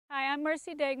I'm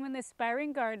Marci Degman, the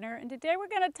Aspiring Gardener, and today we're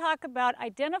going to talk about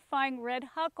identifying red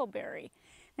huckleberry.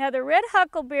 Now the red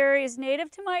huckleberry is native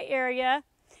to my area.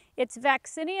 It's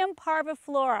Vaccinium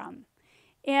parviflorum.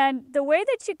 And the way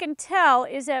that you can tell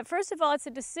is that, first of all, it's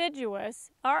a deciduous.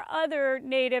 Our other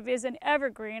native is an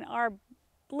evergreen, our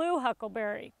blue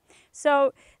huckleberry.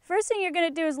 So first thing you're going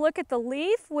to do is look at the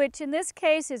leaf, which in this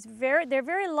case is they're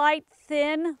very light,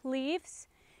 thin leaves.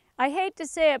 I hate to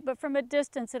say it, but from a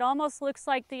distance it almost looks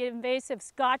like the invasive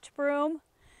Scotch broom.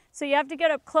 So you have to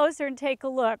get up closer and take a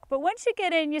look. But once you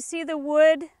get in, you see the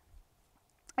wood.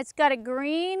 It's got a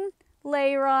green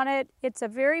layer on it. It's a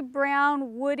very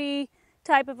brown, woody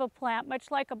type of a plant,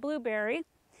 much like a blueberry.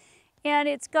 And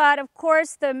it's got, of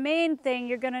course, the main thing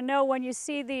you're going to know when you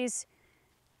see these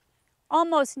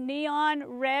almost neon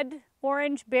red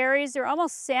orange berries. They're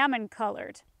almost salmon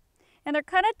colored. And they're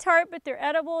kind of tart, but they're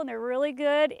edible and they're really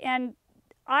good. And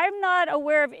I'm not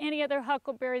aware of any other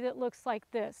huckleberry that looks like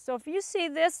this. So if you see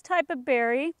this type of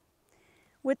berry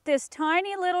with this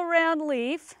tiny little round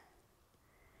leaf,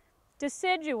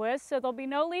 deciduous, so there'll be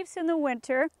no leaves in the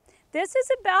winter. This is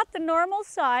about the normal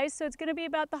size, so it's going to be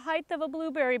about the height of a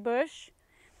blueberry bush.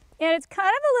 And it's kind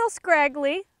of a little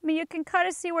scraggly. I mean, you can kind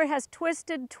of see where it has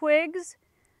twisted twigs.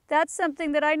 That's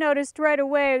something that I noticed right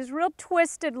away. It was real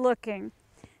twisted looking.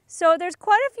 So there's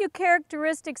quite a few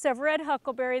characteristics of red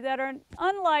huckleberry that are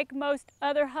unlike most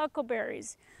other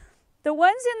huckleberries. The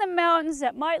ones in the mountains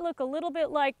that might look a little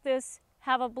bit like this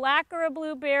have a black or a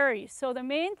blue berry. So the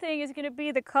main thing is going to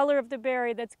be the color of the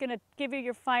berry that's going to give you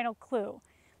your final clue.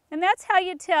 And that's how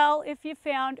you tell if you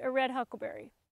found a red huckleberry.